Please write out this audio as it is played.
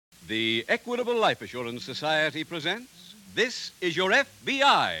The Equitable Life Assurance Society presents This Is Your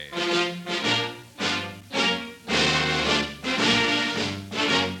FBI.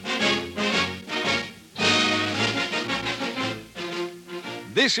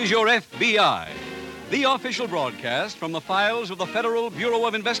 This is Your FBI, the official broadcast from the files of the Federal Bureau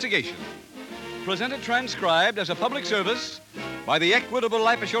of Investigation. Presented transcribed as a public service by the Equitable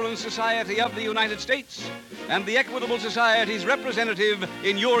Life Assurance Society of the United States and the Equitable Society's representative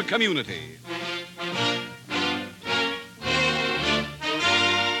in your community.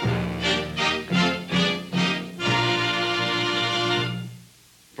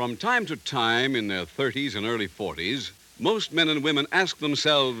 From time to time in their 30s and early 40s, most men and women ask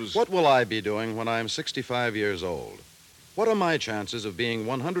themselves, what will I be doing when I'm 65 years old? What are my chances of being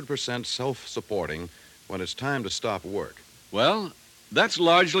 100% self-supporting when it's time to stop work? Well, that's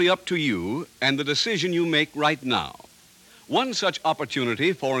largely up to you and the decision you make right now. One such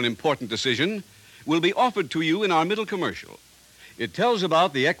opportunity for an important decision will be offered to you in our middle commercial. It tells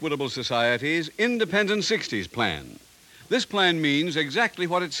about the Equitable Society's Independent 60s plan. This plan means exactly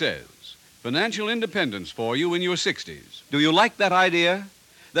what it says. Financial independence for you in your 60s. Do you like that idea?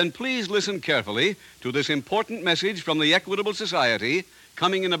 Then please listen carefully to this important message from the Equitable Society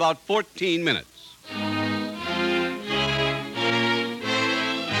coming in about 14 minutes.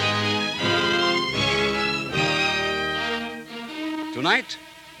 Tonight,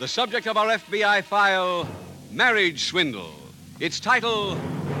 the subject of our FBI file, Marriage Swindle. Its title,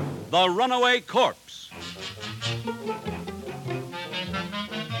 The Runaway Corpse.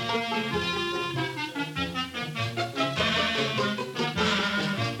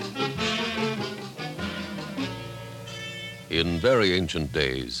 In very ancient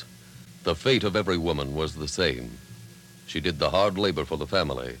days, the fate of every woman was the same. She did the hard labor for the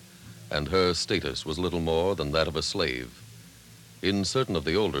family, and her status was little more than that of a slave. In certain of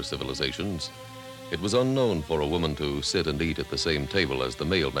the older civilizations, it was unknown for a woman to sit and eat at the same table as the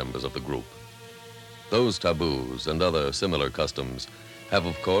male members of the group. Those taboos and other similar customs have,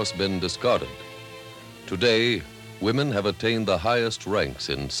 of course, been discarded. Today, women have attained the highest ranks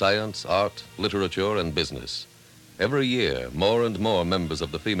in science, art, literature, and business. Every year, more and more members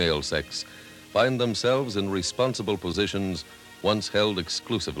of the female sex find themselves in responsible positions once held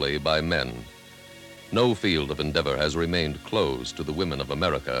exclusively by men. No field of endeavor has remained closed to the women of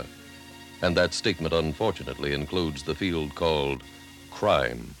America, and that statement, unfortunately, includes the field called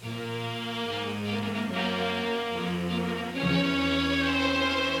crime.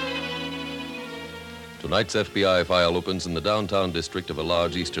 Tonight's FBI file opens in the downtown district of a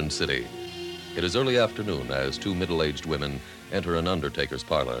large eastern city. It is early afternoon as two middle-aged women enter an undertaker's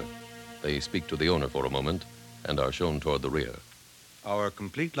parlor. They speak to the owner for a moment and are shown toward the rear. Our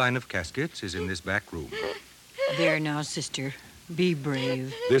complete line of caskets is in this back room. There now, sister. Be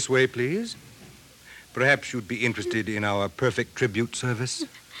brave. This way, please. Perhaps you'd be interested in our perfect tribute service.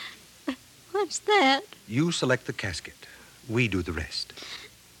 What's that? You select the casket. We do the rest.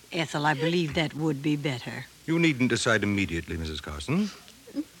 Ethel, I believe that would be better. You needn't decide immediately, Mrs. Carson.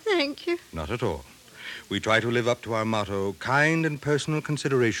 Thank you. Not at all. We try to live up to our motto, kind and personal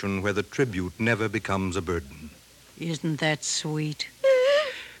consideration where the tribute never becomes a burden. Isn't that sweet?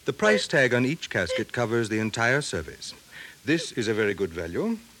 The price tag on each casket covers the entire service. This is a very good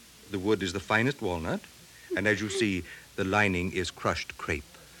value. The wood is the finest walnut. And as you see, the lining is crushed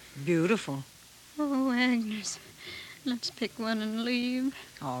crepe. Beautiful. Oh, Agnes, let's pick one and leave.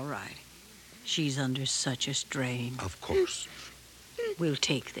 All right. She's under such a strain. Of course. We'll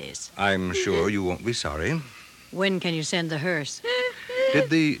take this. I'm sure you won't be sorry. When can you send the hearse? Did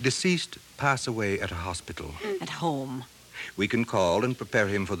the deceased pass away at a hospital? At home. We can call and prepare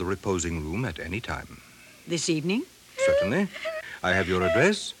him for the reposing room at any time. This evening? Certainly. I have your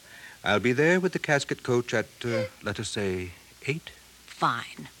address. I'll be there with the casket coach at, let us say, 8.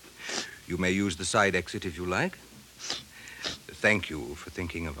 Fine. You may use the side exit if you like. Thank you for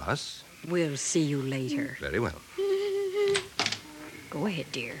thinking of us. We'll see you later. Very well. Go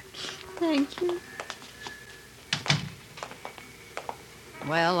ahead, dear. Thank you.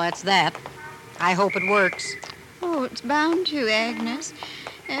 Well, that's that. I hope it works. Oh, it's bound to, Agnes.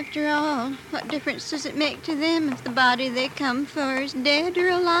 After all, what difference does it make to them if the body they come for is dead or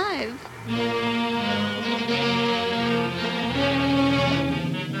alive?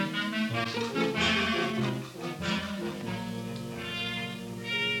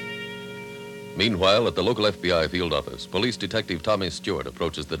 Meanwhile, at the local FBI field office, Police Detective Tommy Stewart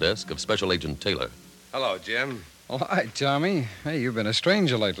approaches the desk of Special Agent Taylor. Hello, Jim. Oh, hi, Tommy. Hey, you've been a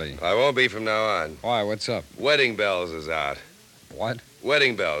stranger lately. I won't be from now on. Why, what's up? Wedding Bells is out. What?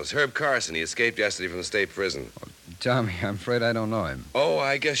 Wedding Bells. Herb Carson. He escaped yesterday from the state prison. Tommy, I'm afraid I don't know him. Oh,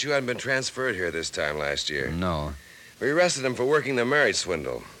 I guess you hadn't been transferred here this time last year. No. We arrested him for working the marriage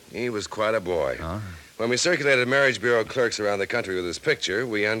swindle. He was quite a boy. Huh? When we circulated marriage bureau clerks around the country with his picture,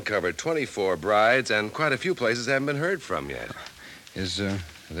 we uncovered 24 brides, and quite a few places haven't been heard from yet. Is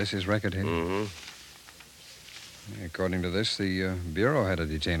this his record here? Mm-hmm. According to this, the Bureau had a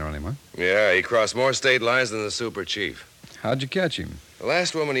detainer on him, huh? Yeah, he crossed more state lines than the super chief. How'd you catch him? The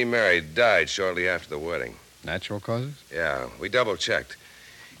last woman he married died shortly after the wedding. Natural causes? Yeah, we double-checked.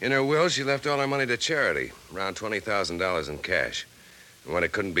 In her will, she left all her money to charity, around $20,000 in cash. And when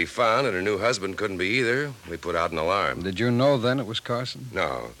it couldn't be found and her new husband couldn't be either, we put out an alarm. Did you know then it was Carson?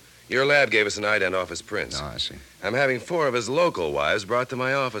 No. Your lab gave us an ident off his prints. Oh, I see. I'm having 4 of his local wives brought to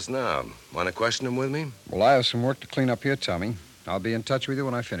my office now. Want to question him with me? Well, I have some work to clean up here, Tommy. I'll be in touch with you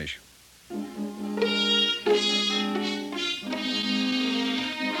when I finish.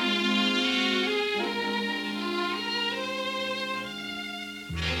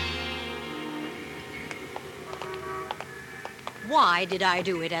 Why did I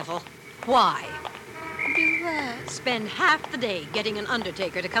do it, Ethel? Why? Do what? Spend half the day getting an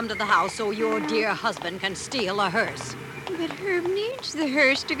undertaker to come to the house so your dear husband can steal a hearse. But Herb needs the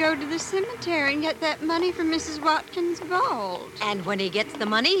hearse to go to the cemetery and get that money from Mrs. Watkins' vault. And when he gets the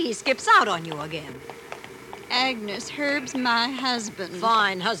money, he skips out on you again. Agnes, Herb's my husband.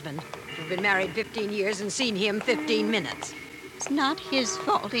 Fine husband. You've been married 15 years and seen him 15 minutes. It's not his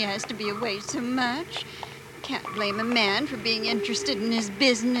fault he has to be away so much. Can't blame a man for being interested in his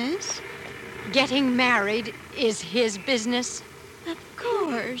business. Getting married is his business. Of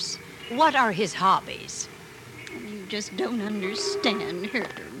course. What are his hobbies? You just don't understand, Herb.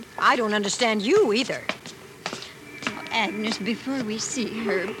 I don't understand you either. Oh, Agnes, before we see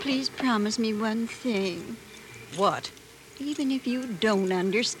Herb, please promise me one thing. What? Even if you don't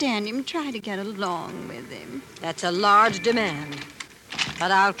understand him, try to get along with him. That's a large demand.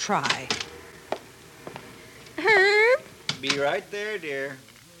 But I'll try. Herb? Be right there, dear.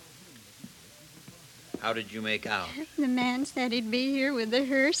 How did you make out? The man said he'd be here with the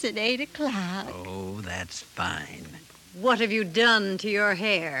hearse at 8 o'clock. Oh, that's fine. What have you done to your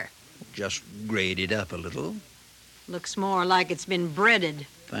hair? Just grayed it up a little. Looks more like it's been breaded.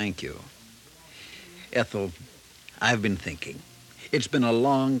 Thank you. Ethel, I've been thinking. It's been a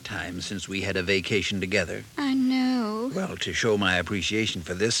long time since we had a vacation together. I know. Well, to show my appreciation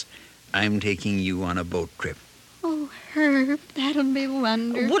for this, I'm taking you on a boat trip. Oh, Herb, that'll be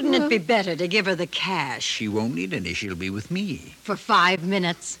wonderful. Wouldn't it be better to give her the cash? She won't need any. She'll be with me. For 5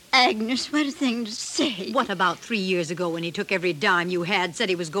 minutes? Agnes, what a thing to say. What about 3 years ago when he took every dime you had, said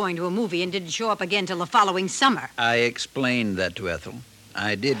he was going to a movie, and didn't show up again till the following summer? I explained that to Ethel.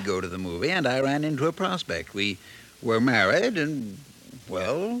 I did go to the movie, and I ran into a prospect. We were married, and,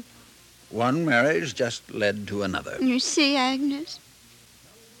 well, one marriage just led to another. You see, Agnes?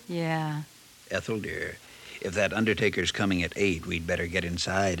 Yeah. Ethel, dear, if that undertaker's coming at 8, we'd better get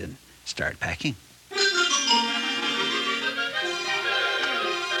inside and start packing.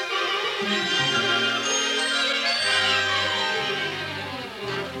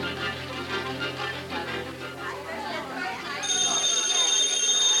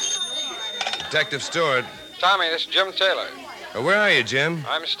 Detective Stewart. Tommy, this is Jim Taylor. Where are you, Jim?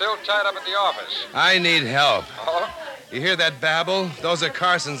 I'm still tied up at the office. I need help. Oh? You hear that babble? Those are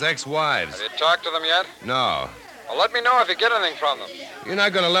Carson's ex-wives. Have you talked to them yet? No. Well, let me know if you get anything from them. You're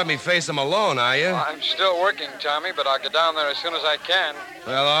not going to let me face them alone, are you? Well, I'm still working, Tommy, but I'll get down there as soon as I can.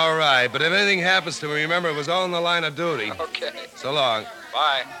 Well, all right. But if anything happens to me, remember it was all in the line of duty. Okay. So long.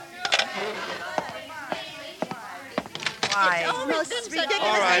 Bye. Why? All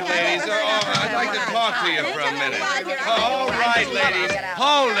right, ladies. I'd like to talk to you for a minute. All right, ladies.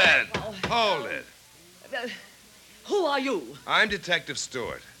 Hold it. Hold it. Who are you? I'm Detective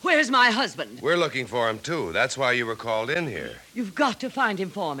Stewart. Where's my husband? We're looking for him, too. That's why you were called in here. You've got to find him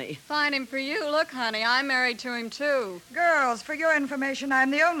for me. Find him for you. Look, honey, I'm married to him, too. Girls, for your information,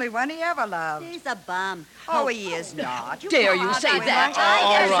 I'm the only one he ever loved. He's a bum. Oh, he is not. Dare you say that?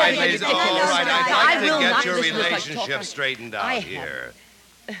 All right, ladies. All right. I'd I will like to not get your listen to such relationship talk. straightened I out have. here.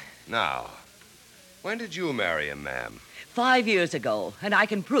 Now, when did you marry him, ma'am? 5 years ago, and I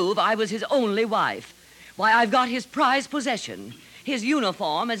can prove I was his only wife. Why, I've got his prized possession, his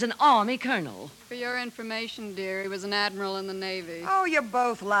uniform as an Army colonel. For your information, dear, he was an admiral in the Navy. Oh, you're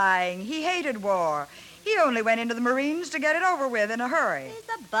both lying. He hated war. He only went into the Marines to get it over with in a hurry. He's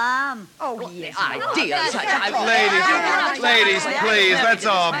a bum. Oh, yes. Idea such Ladies, please, let's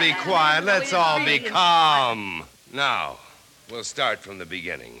all be quiet. Let's all be calm. Now, we'll start from the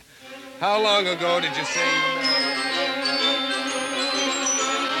beginning. How long ago did you say you married?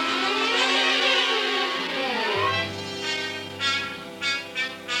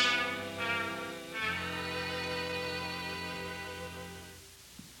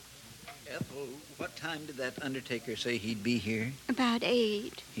 Ethel, what time did that undertaker say he'd be here? About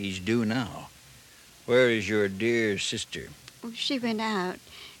 8. He's due now. Where is your dear sister? Oh, she went out.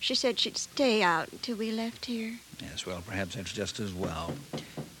 She said she'd stay out until we left here. Yes, well, perhaps that's just as well.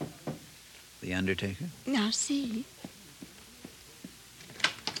 The undertaker? Now, see.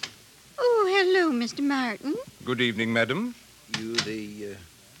 Oh, hello, Mr. Martin. Good evening, madam. You the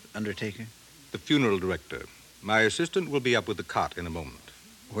undertaker? The funeral director. My assistant will be up with the cot in a moment.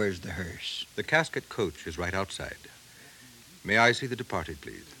 Where's the hearse? The casket coach is right outside. May I see the departed,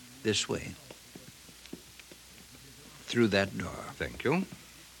 please? This way. Through that door. Thank you.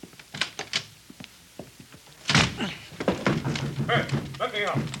 Hey, let me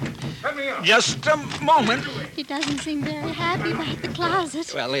out. Let me out. Just a moment. He doesn't seem very happy about the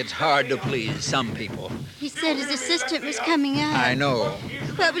closet. Well, it's hard to please some people. He said his assistant was coming out. I know.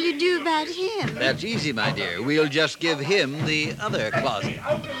 What will you do about him? That's easy, my dear. We'll just give him the other closet.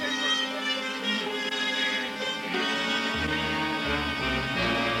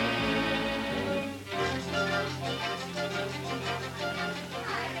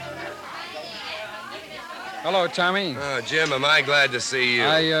 Hello, Tommy. Oh, Jim, am I glad to see you.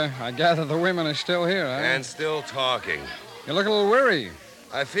 I gather the women are still here, huh? And still talking. You look a little weary.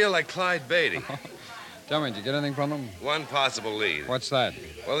 I feel like Clyde Beatty. Tell me, did you get anything from them? One possible lead. What's that?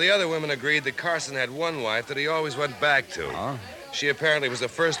 Well, the other women agreed that Carson had one wife that he always went back to. Oh? She apparently was the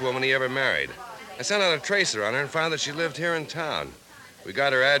first woman he ever married. I sent out a tracer on her and found that she lived here in town. We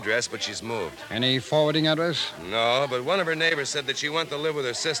got her address, but she's moved. Any forwarding address? No, but one of her neighbors said that she went to live with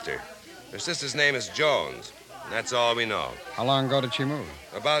her sister. Her sister's name is Jones. And that's all we know. How long ago did she move?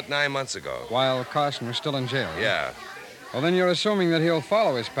 About 9 months ago. While Carson was still in jail? Huh? Yeah. Well, then you're assuming that he'll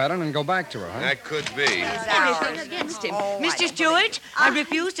follow his pattern and go back to her, huh? That could be. Everything against him. Oh, Mr. Stewart, I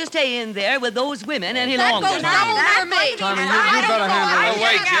refuse to stay in there with those women any That longer. goes down over me. Tommy, you better handle Oh, this.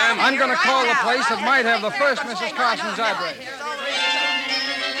 wait, Jim. I'm going to call the place that might have the first Mrs. Carson's address.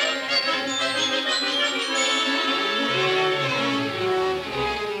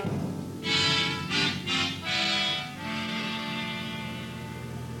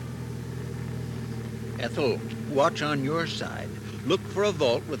 Ethel, watch on your side. Look for a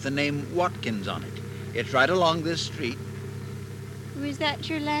vault with the name Watkins on it. It's right along this street. Was that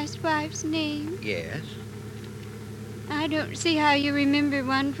your last wife's name? Yes. I don't see how you remember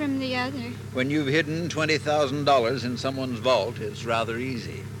one from the other. When you've hidden $20,000 in someone's vault, it's rather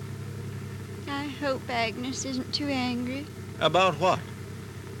easy. I hope Agnes isn't too angry. About what?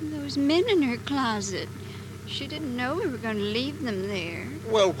 Those men in her closet. She didn't know we were going to leave them there.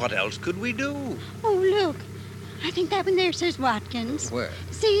 Well, what else could we do? Oh, look. I think that one there says Watkins. Where?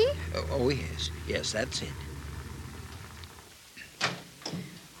 See? Oh, yes. Yes, that's it.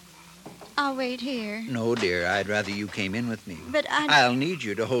 I'll wait here. No, dear, I'd rather you came in with me. But I'll need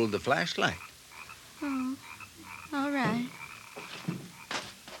you to hold the flashlight. Oh, all right.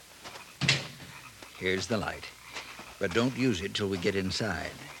 Here's the light. But don't use it till we get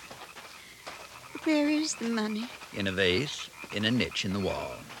inside. Where is the money? In a vase, in a niche in the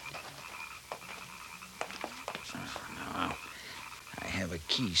wall. Now, I have a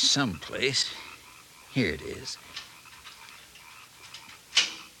key someplace. Here it is.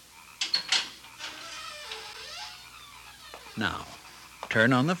 Now,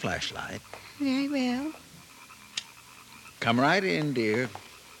 turn on the flashlight. Very well. Come right in, dear.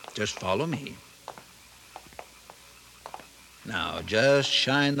 Just follow me. Now, just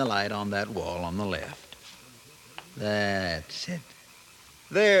shine the light on that wall on the left. That's it.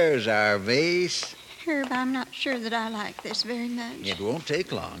 There's our vase. Herb, I'm not sure that I like this very much. It won't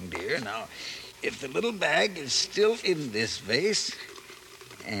take long, dear. Now, if the little bag is still in this vase,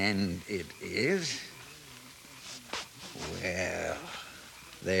 and it is, well,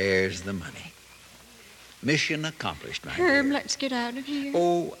 there's the money. Mission accomplished, my Herb, dear. let's get out of here.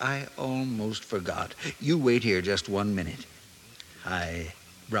 Oh, I almost forgot. You wait here just 1 minute. I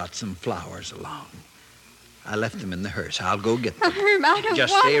brought some flowers along. I left them in the hearse. I'll go get them. Herb, I don't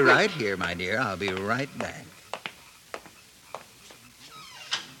Just want stay to. right here, my dear. I'll be right back.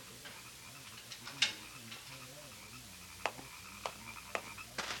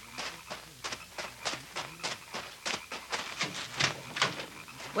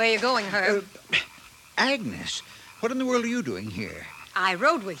 Where you going, Herb? Agnes, what in the world are you doing here? I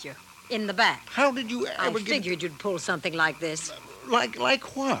rode with you. In the back. How did you I ever get... figured you'd pull something like this. Like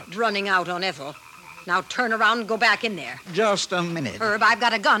what? Running out on Ethel. Now turn around and go back in there. Just a minute. Herb, I've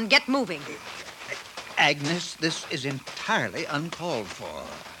got a gun. Get moving. Agnes, this is entirely uncalled for.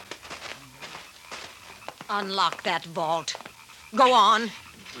 Unlock that vault. Go on.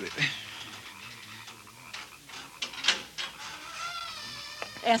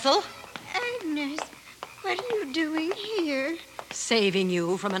 Ethel? Agnes, what are you doing here? Saving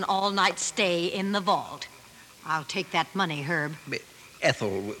you from an all-night stay in the vault. I'll take that money, Herb.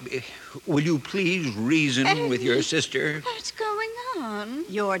 Ethel, will you please reason with your sister? What's going on?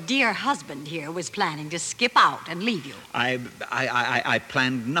 Your dear husband here was planning to skip out and leave you. I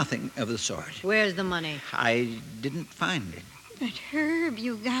planned nothing of the sort. Where's the money? I didn't find it. But, Herb,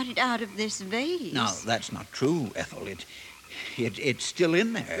 you got it out of this vase. No, that's not true, Ethel. It's still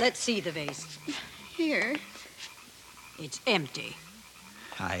in there. Let's see the vase. Here. It's empty.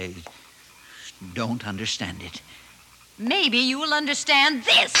 I don't understand it. Maybe you will understand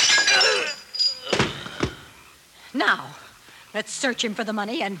this. Now, let's search him for the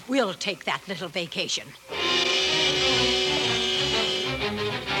money, and we'll take that little vacation.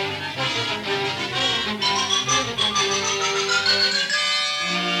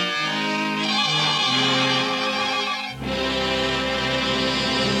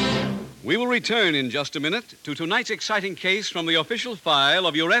 We will return in just a minute to tonight's exciting case from the official file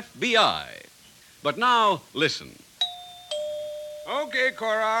of your FBI. But now, listen. Okay,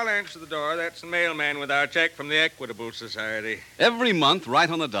 Cora, I'll answer the door. That's the mailman with our check from the Equitable Society. Every month, right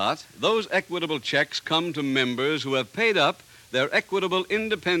on the dot, those Equitable checks come to members who have paid up their Equitable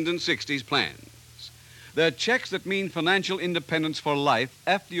Independent 60s plans. They're checks that mean financial independence for life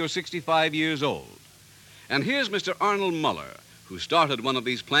after you're 65 years old. And here's Mr. Arnold Muller, who started one of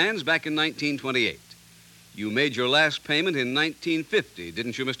these plans back in 1928. You made your last payment in 1950,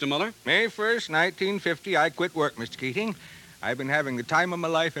 didn't you, Mr. Muller? May 1st, 1950, I quit work, Mr. Keating. I've been having the time of my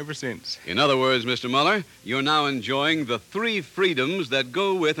life ever since. In other words, Mr. Muller, you're now enjoying the 3 freedoms that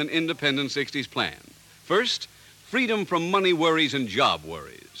go with an independent 60s plan. First, freedom from money worries and job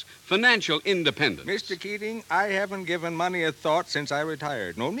worries. Financial independence. Mr. Keating, I haven't given money a thought since I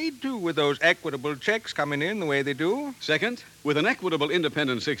retired. No need to with those Equitable checks coming in the way they do. Second, with an Equitable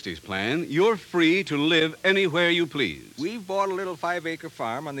Independent 60s plan, you're free to live anywhere you please. We've bought a little 5-acre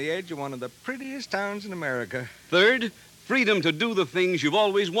farm on the edge of one of the prettiest towns in America. Third, freedom to do the things you've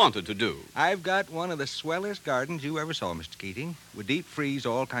always wanted to do. I've got one of the swellest gardens you ever saw, Mr. Keating. We deep freeze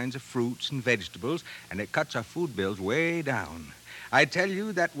all kinds of fruits and vegetables, and it cuts our food bills way down. I tell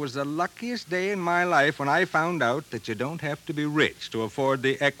you, that was the luckiest day in my life when I found out that you don't have to be rich to afford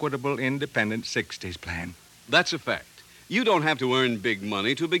the Equitable Independent 60s plan. That's a fact. You don't have to earn big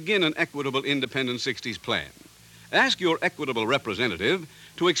money to begin an Equitable Independent 60s plan. Ask your Equitable representative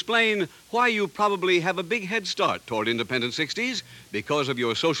to explain why you probably have a big head start toward Independent 60s because of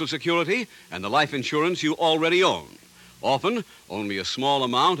your Social Security and the life insurance you already own. Often, only a small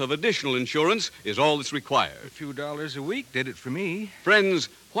amount of additional insurance is all that's required. A few dollars a week did it for me. Friends,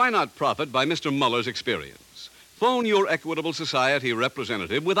 why not profit by Mr. Muller's experience? Phone your Equitable Society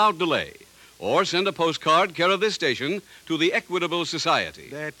representative without delay, or send a postcard care of this station to the Equitable Society.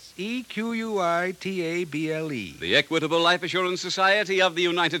 That's Equitable. The Equitable Life Assurance Society of the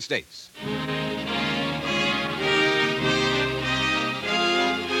United States.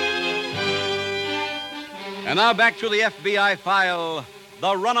 And now back to the FBI file,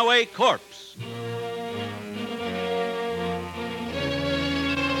 The Runaway Corpse.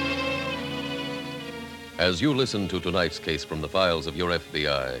 As you listen to tonight's case from the files of your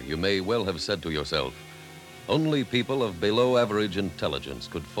FBI, you may well have said to yourself, only people of below average intelligence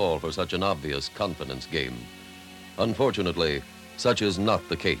could fall for such an obvious confidence game. Unfortunately, such is not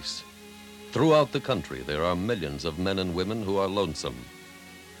the case. Throughout the country, there are millions of men and women who are lonesome.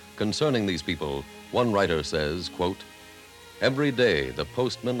 Concerning these people, one writer says, quote, every day the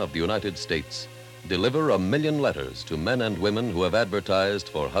postmen of the United States deliver 1 million letters to men and women who have advertised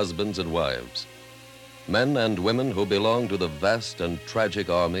for husbands and wives. Men and women who belong to the vast and tragic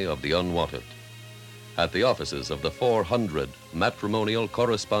army of the unwanted. At the offices of the 400 matrimonial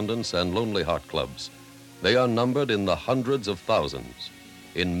correspondence and lonely heart clubs, they are numbered in the hundreds of thousands,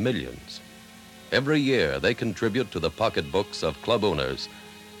 in millions. Every year they contribute to the pocketbooks of club owners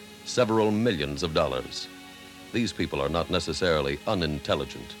several millions of dollars. These people are not necessarily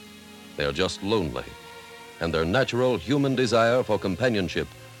unintelligent. They are just lonely, and their natural human desire for companionship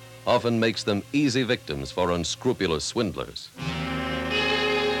often makes them easy victims for unscrupulous swindlers.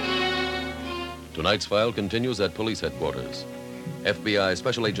 Tonight's file continues at police headquarters. FBI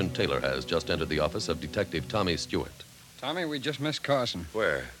Special Agent Taylor has just entered the office of Detective Tommy Stewart. Tommy, we just missed Carson.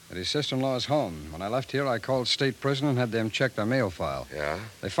 Where? At his sister-in-law's home. When I left here, I called state prison and had them check their mail file. Yeah?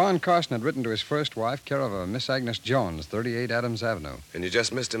 They found Carson had written to his first wife, care of a Miss Agnes Jones, 38 Adams Avenue. And you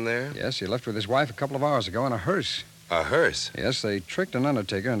just missed him there? Yes, he left with his wife a couple of hours ago in a hearse. A hearse? Yes, they tricked an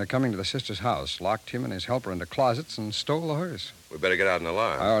undertaker into coming to the sister's house, locked him and his helper into closets, and stole the hearse. We better get out an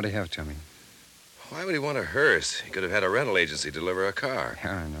alarm. I already have, Tommy. Why would he want a hearse? He could have had a rental agency deliver a car.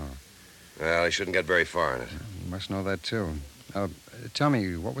 Yeah, I know. Well, he shouldn't get very far in it. You must know that, too. Tell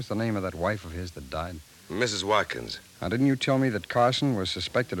me, what was the name of that wife of his that died? Mrs. Watkins. Now, didn't you tell me that Carson was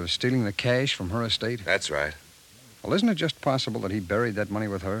suspected of stealing the cash from her estate? That's right. Well, isn't it just possible that he buried that money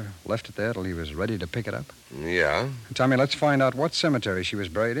with her, left it there till he was ready to pick it up? Yeah. Tommy, let's find out what cemetery she was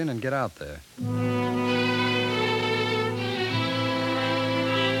buried in and get out there.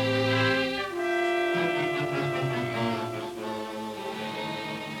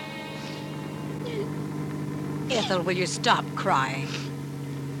 Ethel, will you stop crying?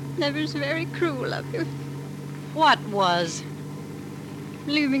 That was very cruel of you, What was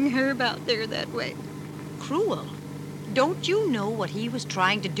leaving her out there that way. cruel? Don't you know what he was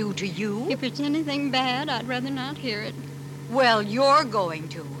trying to do to you? If it's anything bad, I'd rather not hear it. Well, you're going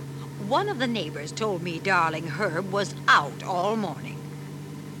to. One of the neighbors told me darling Herb was out all morning.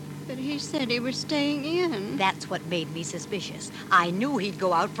 But he said he was staying in. That's what made me suspicious. I knew he'd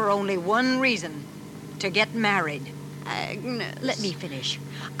go out for only one reason, to get married. Agnes. Let me finish.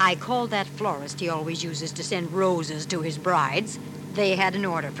 I called that florist he always uses to send roses to his brides. They had an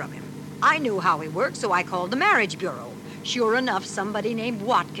order from him. I knew how he worked, so I called the marriage bureau. Sure enough, somebody named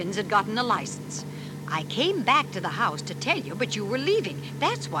Watkins had gotten a license. I came back to the house to tell you, but you were leaving.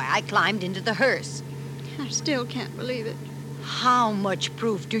 That's why I climbed into the hearse. I still can't believe it. How much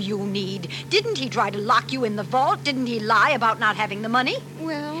proof do you need? Didn't he try to lock you in the vault? Didn't he lie about not having the money?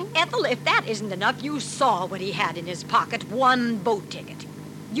 Well, Ethel, if that isn't enough, you saw what he had in his pocket. One boat ticket.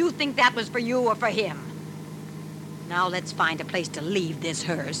 You think that was for you or for him? Now let's find a place to leave this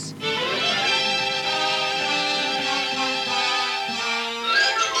hearse.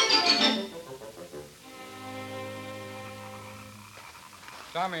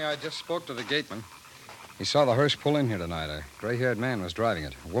 Tommy, I just spoke to the gateman. He saw the hearse pull in here tonight. A gray-haired man was driving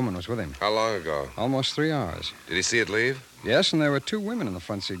it. A woman was with him. How long ago? Almost 3 hours. Did he see it leave? Yes, and there were 2 women in the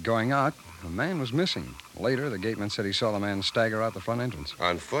front seat going out. The man was missing. Later, the gateman said he saw the man stagger out the front entrance.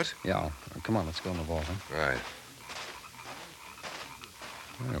 On foot? Yeah. Come on, let's go in the vault, huh? Right.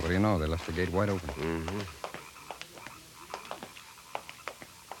 Yeah, what do you know? They left the gate wide open. Mm-hmm.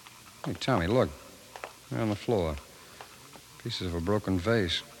 Hey, Tommy, look. There on the floor. Pieces of a broken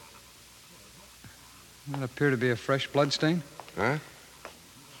vase. Doesn't that appear to be a fresh blood stain? Huh?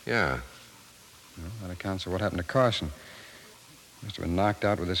 Yeah. Well, that accounts for what happened to Carson. Must have been knocked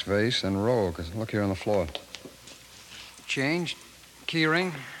out with this vase, then rolled, because look here on the floor. Change, key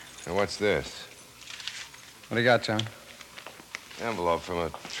ring. And what's this? What do you got, Tom? Envelope from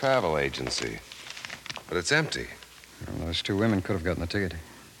a travel agency. But it's empty. Well, those 2 women could have gotten the ticket.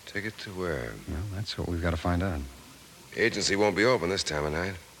 Ticket to where? Well, that's what we've got to find out. The agency won't be open this time of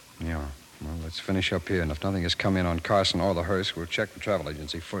night. Yeah. Well, let's finish up here, and if nothing has come in on Carson or the hearse, we'll check the travel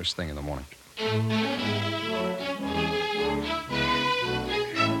agency first thing in the morning.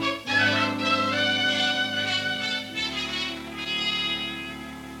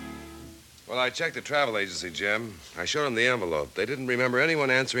 Well, I checked the travel agency, Jim. I showed them the envelope. They didn't remember anyone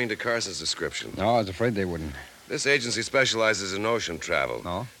answering to Carson's description. No, I was afraid they wouldn't. This agency specializes in ocean travel.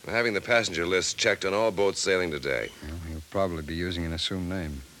 No? I'm having the passenger list checked on all boats sailing today. Well, he'll probably be using an assumed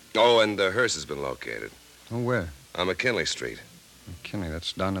name. Oh, and the hearse has been located. Oh, where? On McKinley Street. McKinley,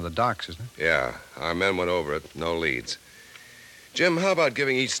 that's down to the docks, isn't it? Yeah, our men went over it. No leads. Jim, how about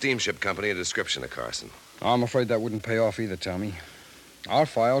giving each steamship company a description of Carson? Oh, I'm afraid that wouldn't pay off either, Tommy. Our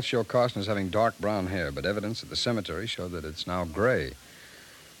files show Carson as having dark brown hair, but evidence at the cemetery showed that it's now gray.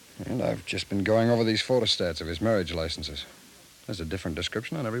 And I've just been going over these photostats of his marriage licenses. There's a different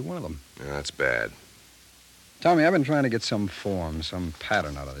description on every one of them. Yeah, that's bad. Tommy, I've been trying to get some form, some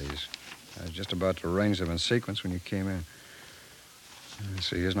pattern out of these. I was just about to arrange them in sequence when you came in. Let's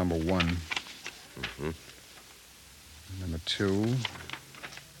see, here's number 1. Mm-hmm. Number 2.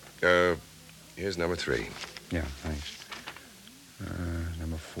 Here's number 3. Yeah, thanks.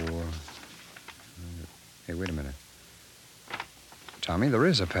 Number 4. Hey, wait a minute. Tommy, there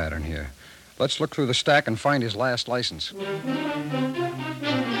is a pattern here. Let's look through the stack and find his last license.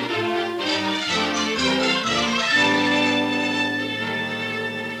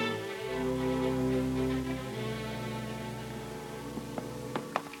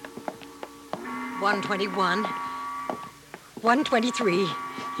 $121. $123.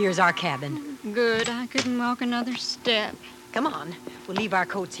 Here's our cabin. Good. I couldn't walk another step. Come on. We'll leave our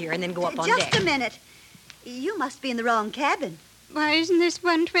coats here and then go up on Just deck. a minute. You must be in the wrong cabin. Why, isn't this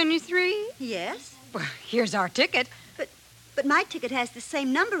 123? Yes. Well, here's our ticket. But my ticket has the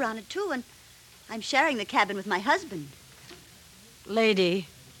same number on it, too, and I'm sharing the cabin with my husband. Lady,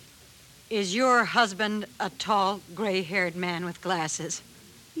 is your husband a tall, gray-haired man with glasses?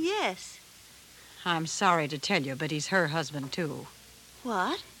 Yes. I'm sorry to tell you, but he's her husband, too.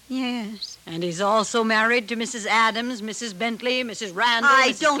 What? Yes. And he's also married to Mrs. Adams, Mrs. Bentley, Mrs. Randall,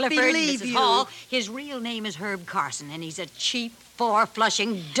 I Mrs. don't Clifford, believe Mrs. you. Hall. His real name is Herb Carson, and he's a cheap,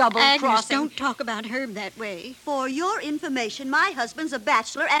 four-flushing, double-crossing... Agnes, don't talk about Herb that way. For your information, my husband's a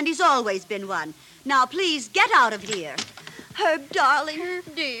bachelor, and he's always been one. Now, please, get out of here. Herb, darling.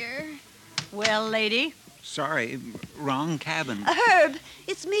 Herb, dear. Well, lady? Sorry, wrong cabin. Herb,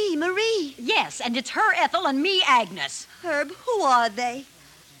 it's me, Marie. Yes, and it's her, Ethel, and me, Agnes. Herb, who are they?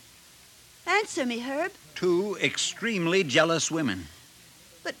 Answer me, Herb. 2 extremely jealous women.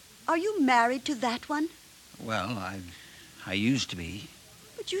 But are you married to that one? Well, I used to be.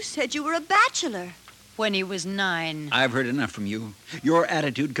 But you said you were a bachelor. When he was 9. I've heard enough from you. Your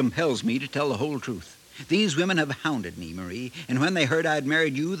attitude compels me to tell the whole truth. These women have hounded me, Marie, and when they heard I'd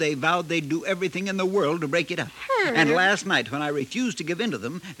married you, they vowed they'd do everything in the world to break it up. Herb. And last night, when I refused to give in to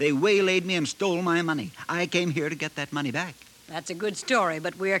them, they waylaid me and stole my money. I came here to get that money back. That's a good story,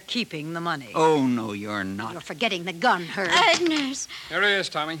 but we're keeping the money. Oh, no, you're not. You're forgetting the gun, Herb. Agnes. Here he is,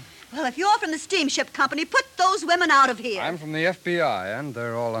 Tommy. Well, if you're from the steamship company, put those women out of here. I'm from the FBI, and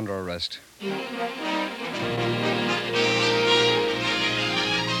they're all under arrest.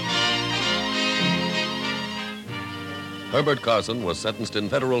 Herbert Carson was sentenced in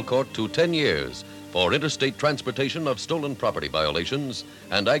federal court to 10 years for interstate transportation of stolen property violations,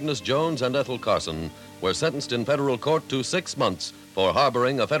 and Agnes Jones and Ethel Carson were sentenced in federal court to 6 months for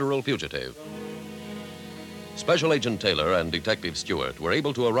harboring a federal fugitive. Special Agent Taylor and Detective Stewart were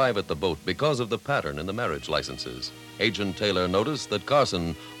able to arrive at the boat because of the pattern in the marriage licenses. Agent Taylor noticed that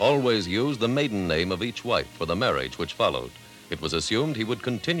Carson always used the maiden name of each wife for the marriage which followed. It was assumed he would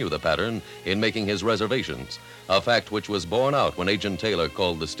continue the pattern in making his reservations, a fact which was borne out when Agent Taylor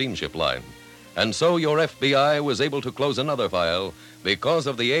called the steamship line. And so your FBI was able to close another file because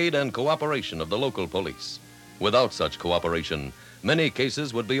of the aid and cooperation of the local police. Without such cooperation, many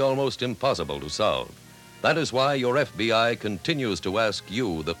cases would be almost impossible to solve. That is why your FBI continues to ask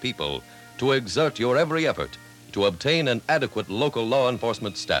you, the people, to exert your every effort to obtain an adequate local law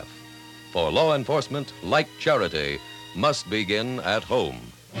enforcement staff. For law enforcement, like charity, must begin at home.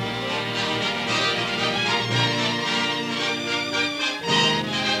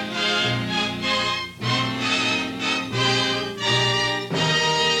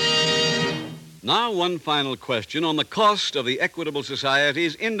 Now, one final question on the cost of the Equitable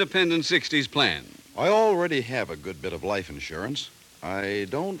Society's Independent 60s plan. I already have a good bit of life insurance. I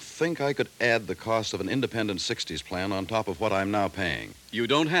don't think I could add the cost of an Independent 60s plan on top of what I'm now paying. You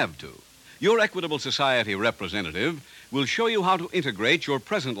don't have to. Your Equitable Society representative will show you how to integrate your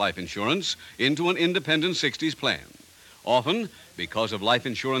present life insurance into an Independent 60s plan. Often, because of life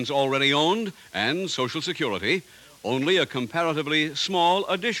insurance already owned and Social Security, only a comparatively small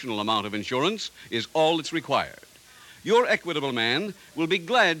additional amount of insurance is all that's required. Your Equitable man will be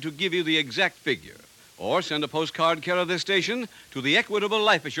glad to give you the exact figure, or send a postcard care of this station to the Equitable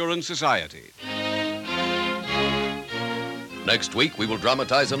Life Assurance Society. Next week, we will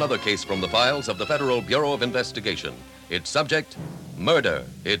dramatize another case from the files of the Federal Bureau of Investigation. Its subject, murder.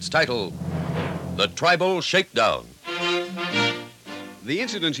 Its title, The Tribal Shakedown. The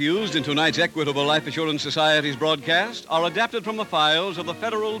incidents used in tonight's Equitable Life Assurance Society's broadcast are adapted from the files of the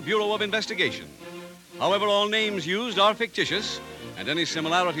Federal Bureau of Investigation. However, all names used are fictitious, and any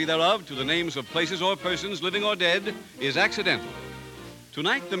similarity thereof to the names of places or persons, living or dead, is accidental.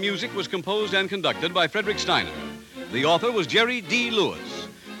 Tonight, the music was composed and conducted by Frederick Steiner. The author was Jerry D. Lewis.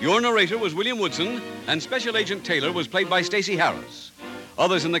 Your narrator was William Woodson, and Special Agent Taylor was played by Stacey Harris.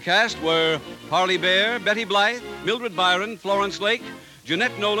 Others in the cast were Parley Bear, Betty Blythe, Mildred Byron, Florence Lake,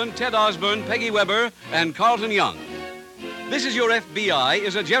 Jeanette Nolan, Ted Osborne, Peggy Weber, and Carlton Young. This Is Your FBI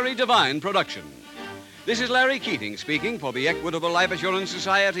is a Jerry Devine production. This is Larry Keating speaking for the Equitable Life Assurance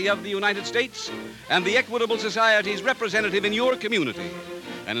Society of the United States and the Equitable Society's representative in your community,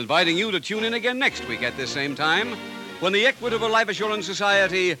 and inviting you to tune in again next week at this same time when the Equitable Life Assurance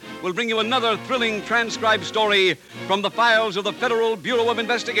Society will bring you another thrilling transcribed story from the files of the Federal Bureau of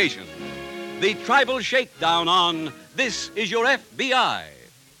Investigation. The Tribal Shakedown on This Is Your FBI.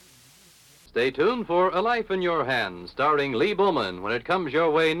 Stay tuned for A Life in Your Hands, starring Lee Bowman, when it comes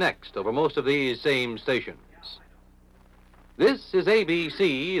your way next over most of these same stations. This is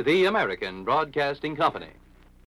ABC, the American Broadcasting Company.